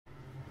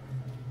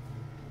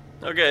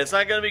Okay, it's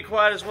not going to be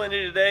quite as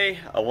windy today.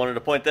 I wanted to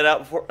point that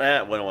out before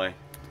it went away.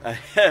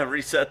 I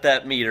reset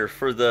that meter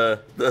for the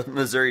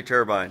Missouri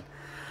turbine.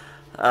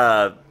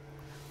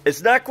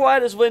 It's not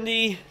quite as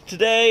windy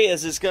today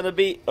as it's going to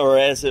be, or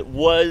as it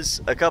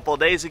was a couple of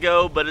days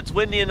ago, but it's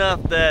windy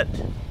enough that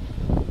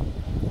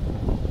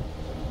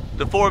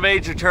the 4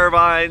 major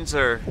turbines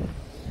are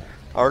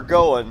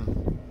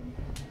going.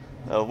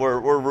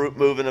 We're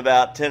moving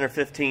about 10 or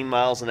 15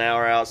 miles an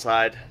hour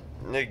outside.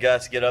 The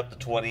gusts get up to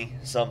 20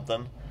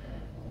 something.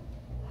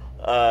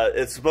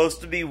 It's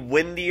supposed to be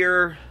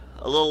windier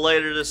a little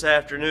later this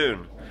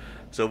afternoon,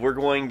 so we're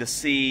going to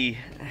see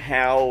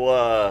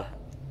how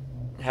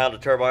the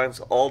turbines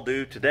all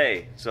do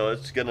today. So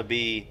it's going to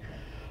be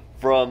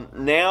from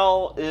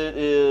now. It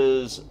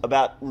is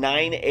about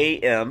 9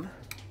 a.m.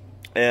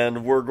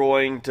 and we're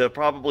going to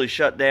probably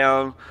shut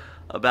down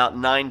about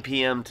 9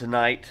 p.m.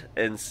 tonight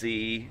and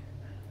see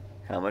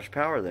how much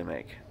power they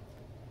make.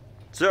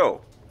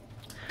 So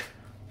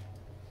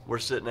we're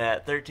sitting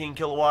at 13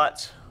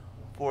 kilowatts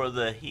for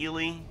the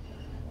Heli,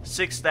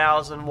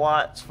 6,000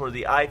 watts for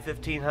the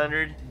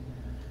i1500,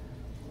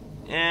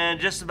 and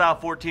just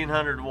about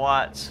 1,400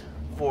 watts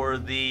for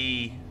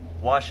the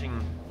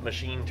washing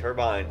machine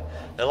turbine.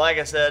 And like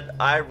I said,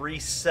 I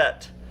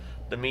reset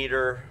the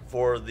meter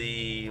for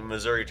the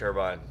Missouri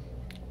turbine.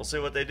 We'll see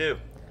what they do.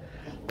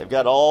 They've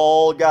got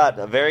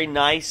a very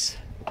nice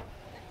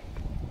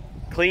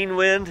clean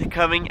wind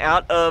coming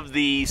out of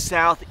the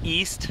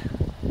southwest,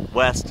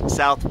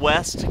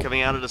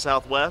 coming out of the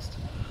southwest.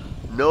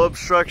 No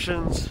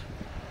obstructions.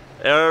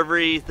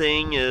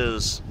 Everything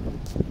is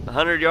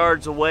 100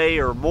 yards away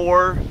or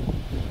more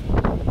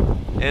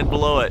and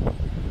below it.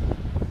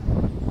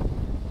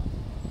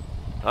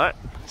 Alright,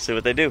 see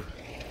what they do.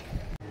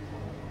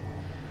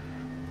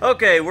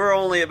 Okay, we're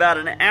only about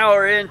an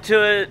hour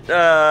into it.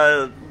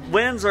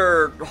 Winds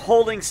are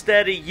holding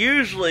steady,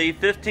 usually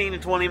 15 to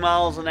 20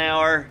 miles an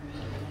hour.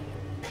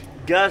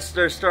 Gusts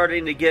are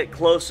starting to get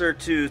closer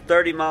to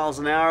 30 miles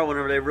an hour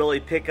whenever they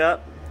really pick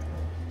up.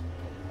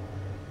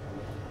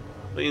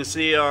 You can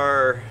see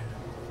our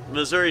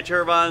Missouri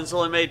turbines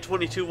only made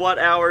 22 watt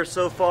hours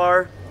so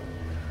far.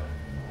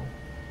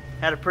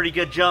 Had a pretty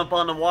good jump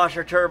on the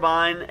washer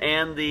turbine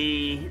and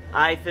the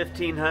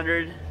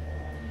i1500.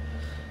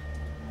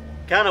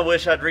 Kind of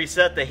wish I'd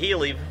reset the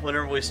Heli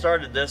whenever we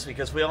started this,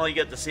 because we only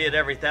get to see it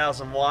every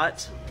 1,000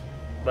 watts.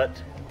 But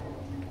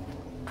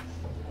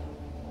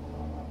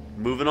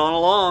moving on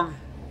along.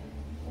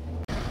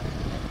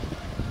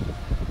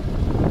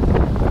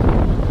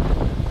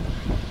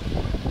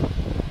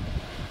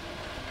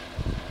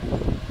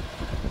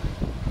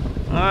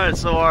 Alright,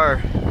 so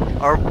our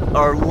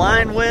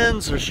line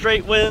winds or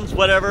straight winds,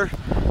 whatever,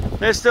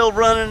 they're still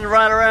running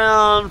right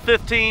around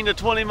 15 to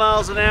 20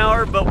 miles an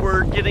hour, but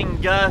we're getting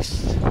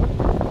gusts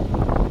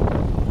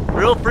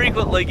real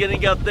frequently,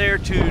 getting up there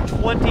to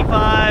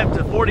 25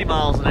 to 40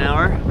 miles an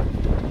hour.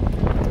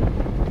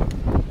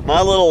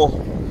 My little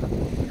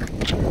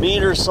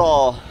meter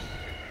saw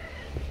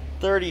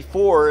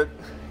 34 at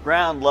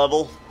ground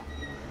level,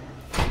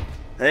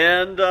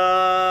 and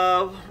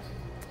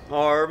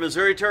our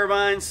Missouri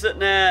turbine's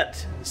sitting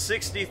at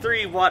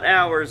 63 watt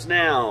hours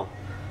now.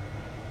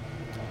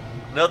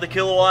 Another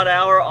kilowatt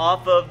hour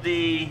off of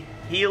the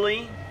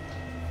Heli.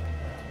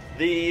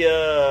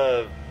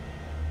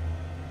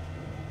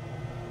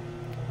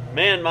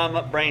 Man,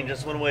 my brain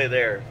just went away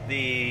there.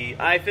 The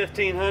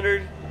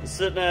i1500 is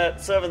sitting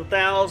at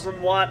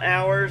 7,000 watt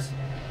hours.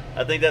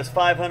 I think that's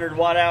 500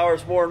 watt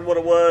hours more than what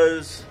it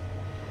was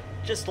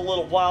just a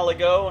little while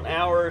ago, an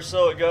hour or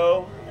so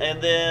ago. And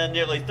then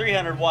nearly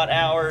 300 watt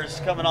hours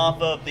coming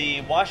off of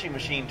the washing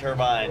machine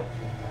turbine.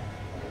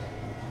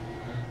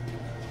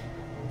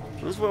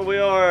 This is where we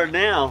are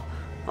now.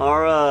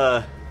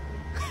 Our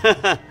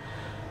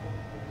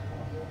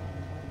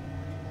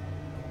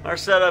our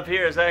setup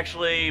here is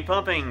actually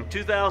pumping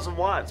 2,000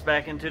 watts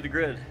back into the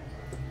grid.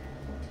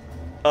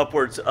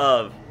 Upwards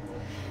of.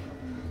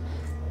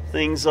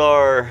 Things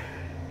are,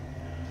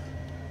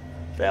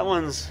 this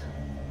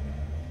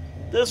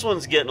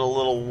one's getting a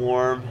little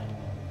warm.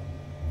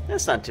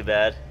 That's not too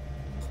bad.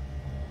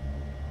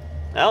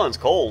 That one's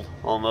cold,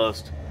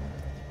 almost.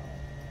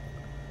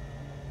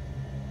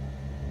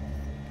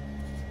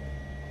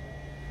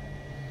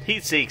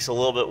 Heat sink's a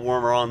little bit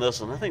warmer on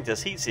this one. I think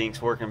this heat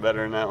sink's working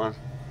better than that one.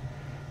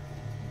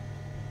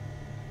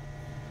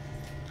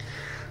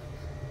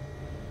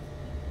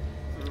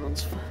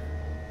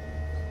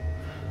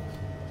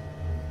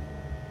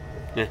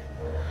 Yeah.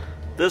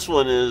 This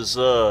one is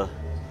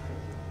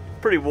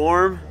pretty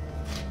warm.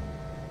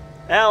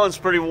 That one's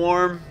pretty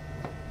warm.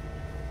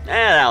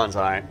 That one's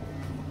alright.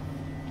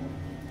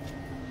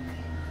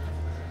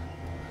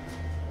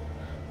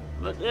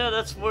 But yeah,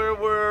 that's where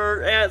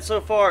we're at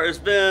so far. It's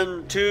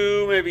been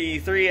 2, maybe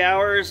 3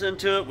 hours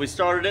into it. We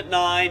started at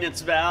 9,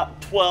 it's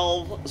about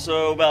 12,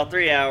 so about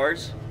 3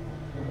 hours.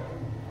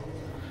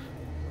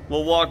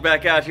 We'll walk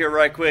back out here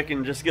right quick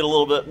and just get a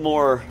little bit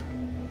more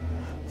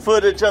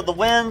footage of the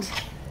wind.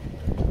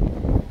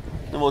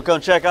 And we'll come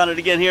check on it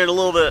again here in a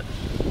little bit.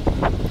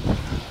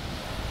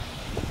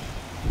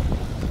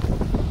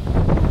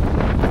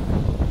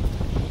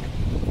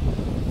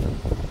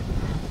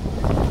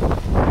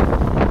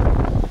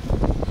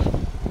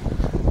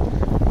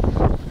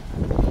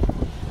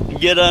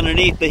 get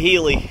underneath the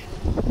Heli.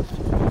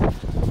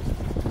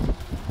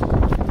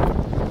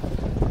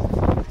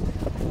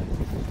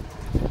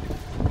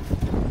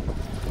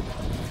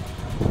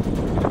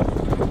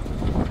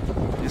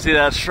 You see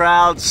that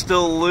shroud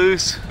still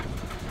loose?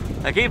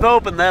 I keep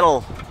hoping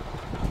that'll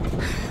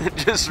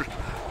just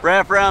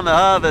wrap around the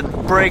hub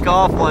and break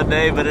off one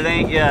day, but it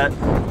ain't yet.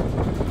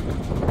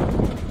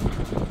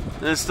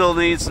 This still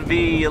needs to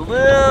be a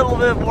little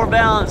bit more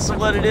balanced than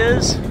what it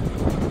is.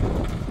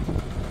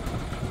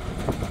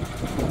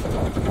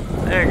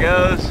 There it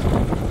goes.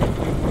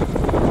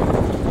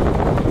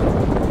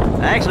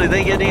 I actually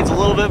think it needs a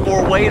little bit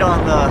more weight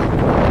on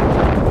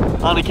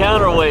the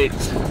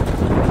counterweights.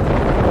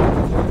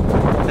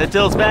 It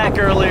tilts back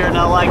earlier than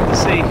I like to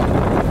see.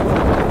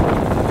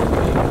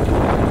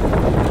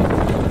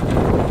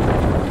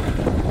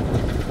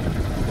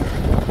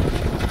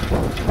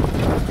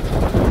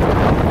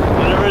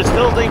 Whenever it's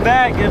tilting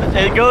back,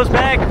 it goes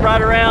back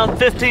right around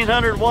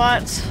 1500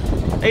 watts,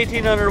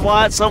 1800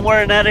 watts,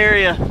 somewhere in that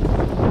area.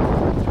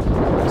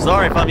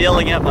 Sorry if I'm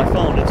yelling at my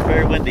phone, it's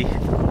very windy.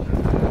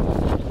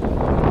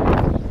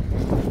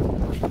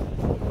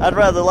 I'd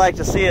rather like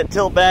to see it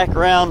tilt back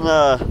around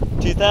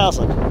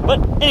 2000. But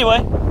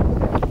anyway,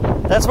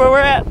 that's where we're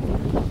at.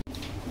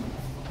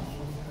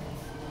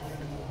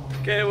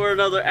 Okay, we're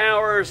another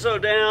hour or so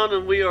down,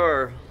 and we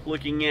are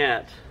looking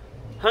at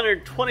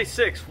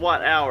 126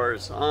 watt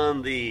hours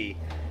on the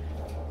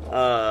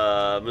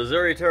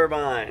Missouri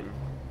turbine.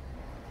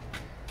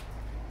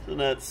 So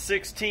that's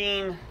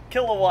 16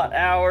 kilowatt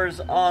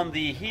hours on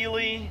the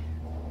Heli,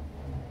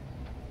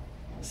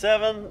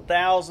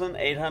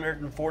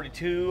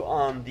 7,842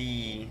 on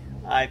the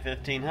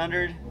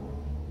i1500,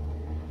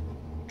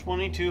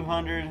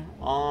 2,200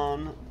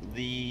 on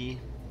the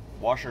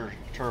washer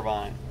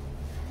turbine.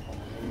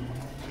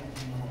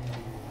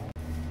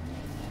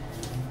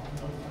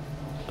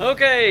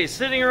 Okay,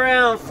 sitting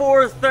around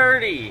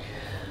 430.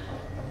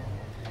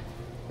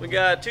 We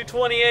got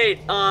 228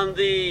 on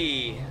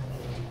the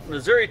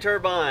Missouri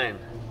turbine,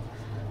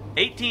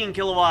 18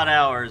 kilowatt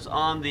hours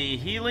on the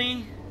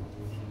Heli,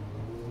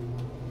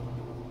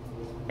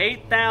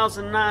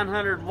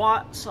 8,900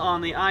 watts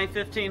on the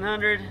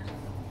i1500,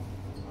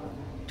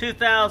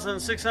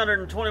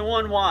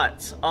 2,621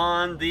 watts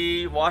on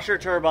the washer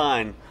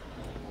turbine.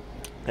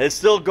 It's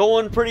still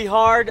going pretty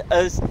hard.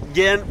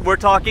 Again, we're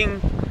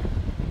talking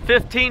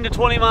 15 to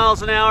 20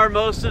 miles an hour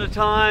most of the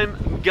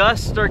time.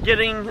 Gusts are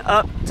getting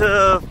up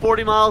to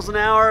 40 miles an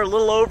hour, a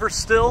little over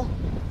still.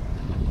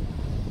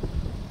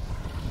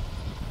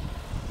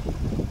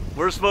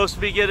 We're supposed to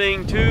be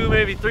getting 2,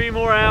 maybe 3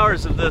 more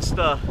hours of this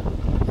stuff.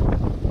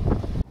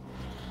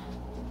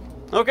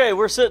 Okay,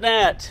 we're sitting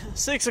at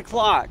 6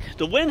 o'clock.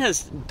 The wind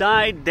has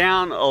died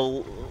down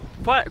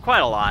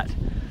quite a lot.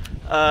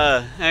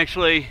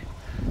 Actually,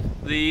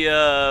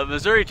 the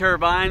Missouri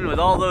turbine with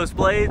all those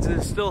blades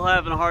is still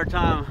having a hard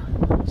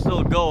time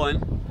still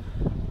going.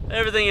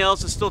 Everything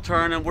else is still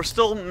turning. We're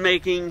still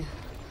making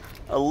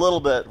a little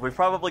bit. We've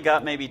probably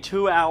got maybe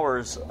 2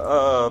 hours,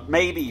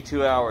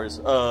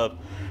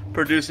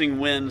 producing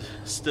wind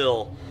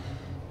still.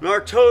 And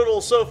our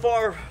total so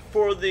far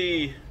for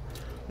the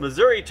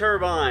Missouri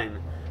turbine,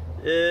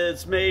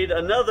 it's made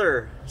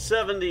another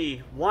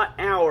 70 watt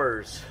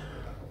hours.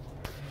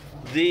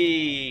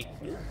 The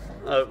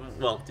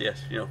well,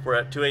 yes, you know, we're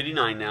at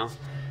 289 now.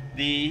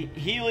 The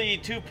Heli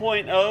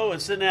 2.0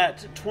 is sitting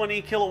at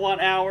 20 kilowatt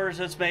hours.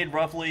 It's made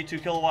roughly 2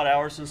 kilowatt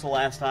hours since the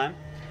last time.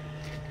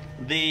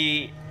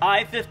 The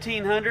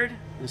i1500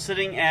 is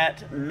sitting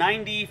at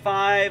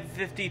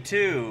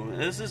 9552.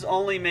 This has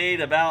only made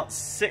about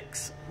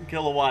 6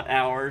 kilowatt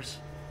hours.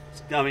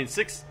 I mean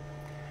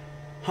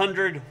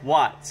 600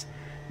 watts.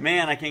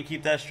 Man, I can't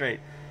keep that straight.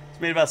 It's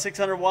made about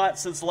 600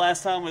 watts since the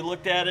last time we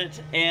looked at it.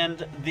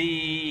 And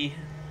the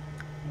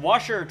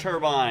washer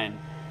turbine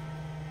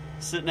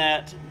sitting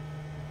at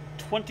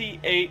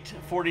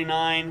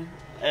 2849.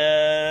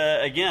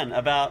 Again,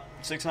 about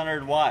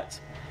 600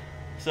 watts.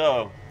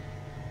 So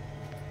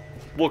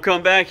we'll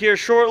come back here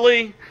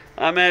shortly.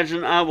 I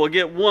imagine I will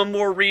get one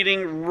more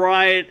reading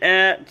right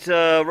at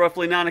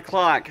roughly 9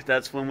 o'clock.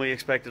 That's when we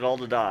expect it all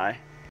to die.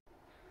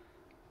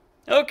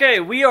 Okay,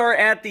 we are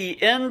at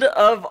the end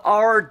of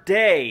our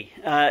day.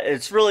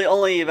 It's really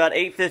only about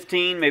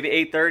 8:15, maybe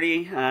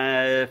 8:30.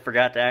 I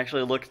forgot to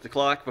actually look at the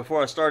clock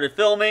before I started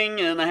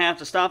filming, and I have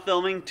to stop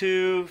filming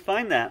to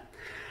find that.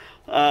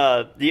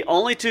 The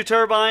only 2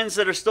 turbines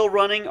that are still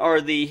running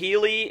are the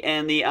Heli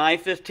and the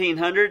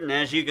i1500, and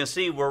as you can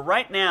see, we're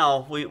right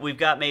now, we've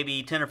got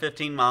maybe 10 or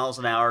 15 miles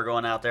an hour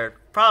going out there,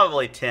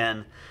 probably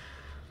 10.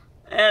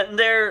 And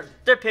they're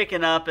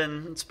picking up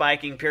and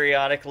spiking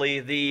periodically.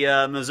 The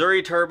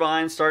Missouri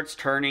turbine starts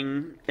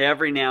turning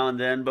every now and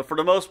then, but for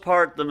the most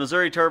part, the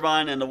Missouri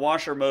turbine and the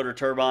washer motor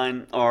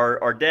turbine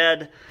are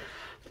dead.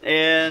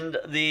 And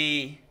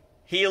the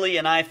Heli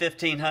and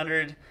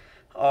i1500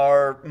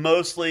 are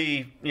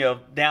mostly, you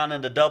know, down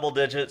into double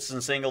digits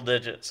and single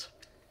digits.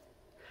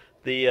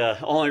 The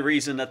only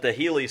reason that the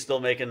Heli is still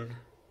making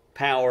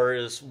power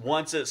is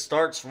once it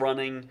starts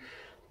running,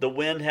 the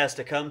wind has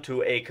to come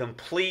to a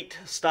complete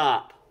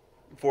stop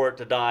for it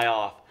to die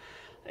off.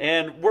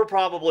 And we're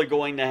probably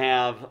going to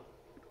have,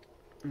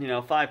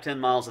 5-10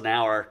 miles an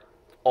hour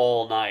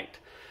all night.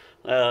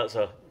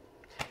 So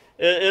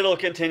it'll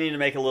continue to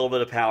make a little bit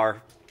of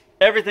power.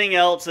 Everything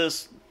else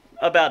is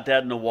about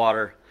dead in the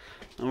water.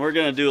 And we're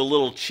going to do a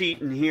little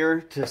cheat in here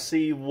to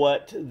see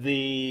what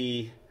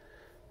the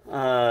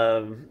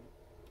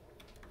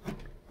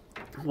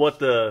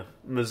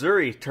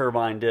Missouri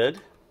turbine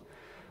did.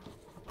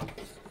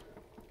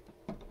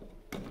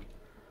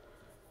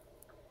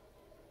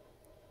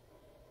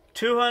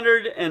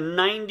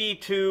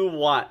 $292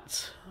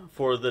 watts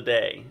for the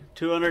day.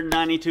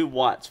 292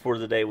 watts for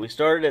the day. We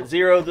started at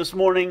 0 this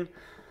morning.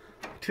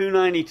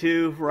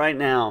 292 right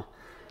now.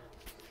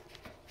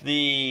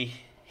 The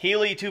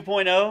Heli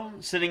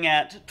 2.0 sitting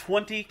at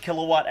 20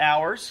 kilowatt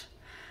hours.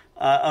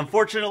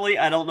 Unfortunately,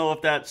 I don't know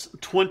if that's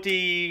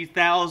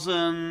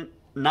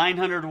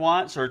 20,900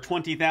 watts or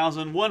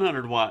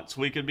 20,100 watts.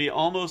 We could be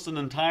almost an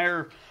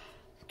entire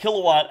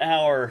kilowatt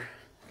hour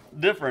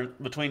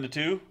different between the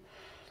two.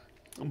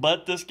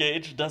 But this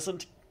gauge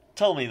doesn't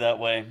tell me that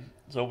way.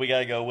 So we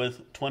gotta go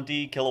with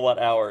 20 kilowatt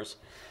hours.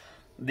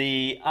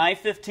 The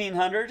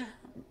i1500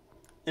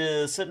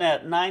 is sitting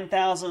at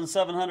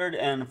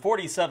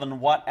 9,747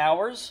 watt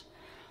hours.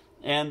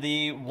 And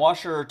the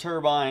washer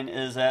turbine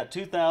is at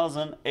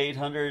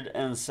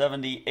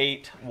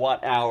 2,878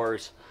 watt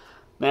hours.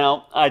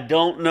 Now, I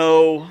don't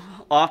know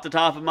off the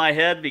top of my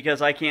head, because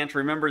I can't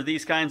remember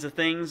these kinds of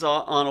things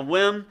on a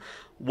whim,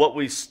 what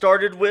we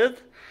started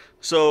with.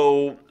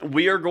 So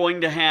we are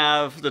going to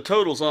have the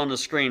totals on the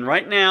screen.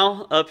 Right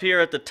now, up here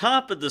at the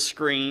top of the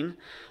screen,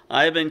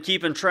 I've been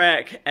keeping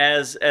track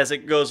as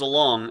it goes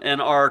along.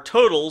 And our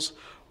totals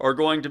are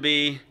going to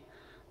be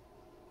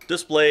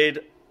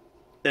displayed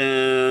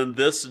in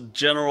this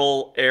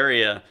general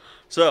area.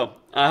 So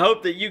I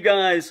hope that you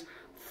guys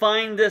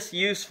find this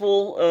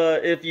useful.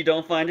 If you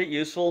don't find it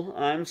useful,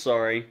 I'm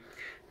sorry.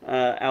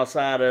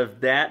 Outside of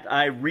that,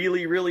 I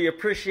really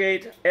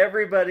appreciate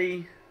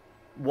everybody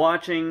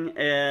watching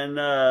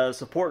and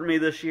supporting me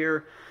this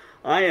year.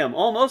 I am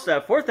almost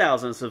at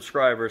 4,000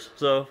 subscribers,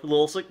 so a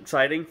little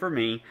exciting for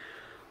me.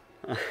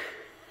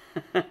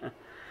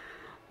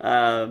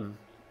 And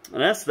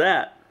that's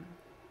that.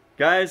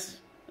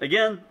 Guys,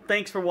 again,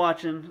 thanks for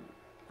watching.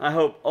 I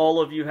hope all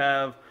of you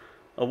have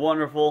a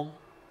wonderful,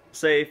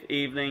 safe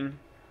evening,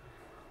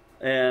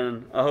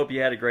 and I hope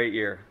you had a great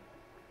year.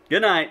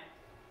 Good night.